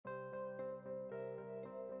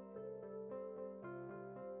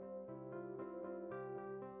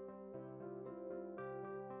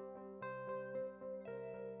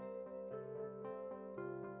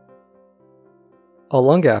A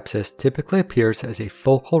lung abscess typically appears as a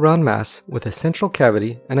focal round mass with a central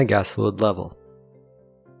cavity and a gas fluid level.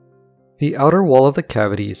 The outer wall of the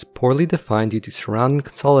cavity is poorly defined due to surrounding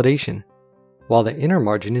consolidation, while the inner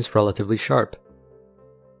margin is relatively sharp.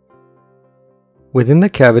 Within the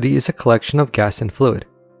cavity is a collection of gas and fluid.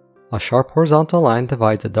 A sharp horizontal line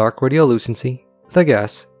divides the dark radiolucency, the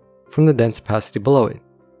gas, from the dense opacity below it,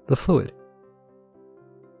 the fluid.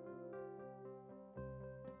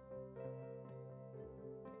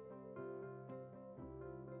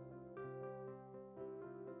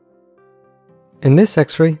 In this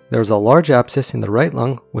X-ray, there is a large abscess in the right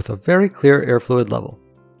lung with a very clear air fluid level.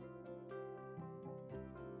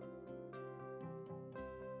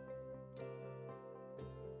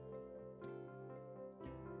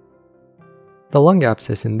 The lung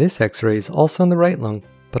abscess in this X-ray is also in the right lung,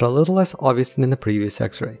 but a little less obvious than in the previous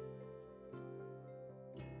X-ray.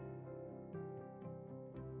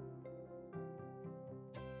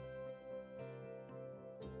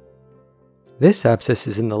 This abscess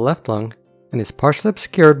is in the left lung and is partially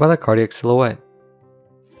obscured by the cardiac silhouette.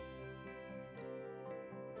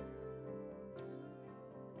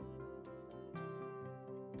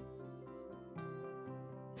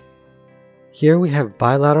 Here we have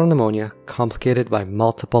bilateral pneumonia complicated by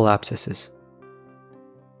multiple abscesses.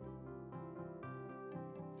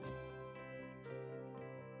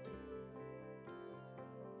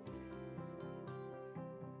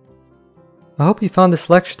 I hope you found this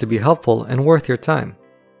lecture to be helpful and worth your time.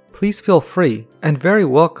 Please feel free and very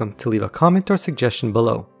welcome to leave a comment or suggestion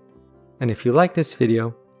below. And if you like this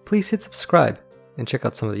video, please hit subscribe and check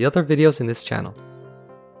out some of the other videos in this channel.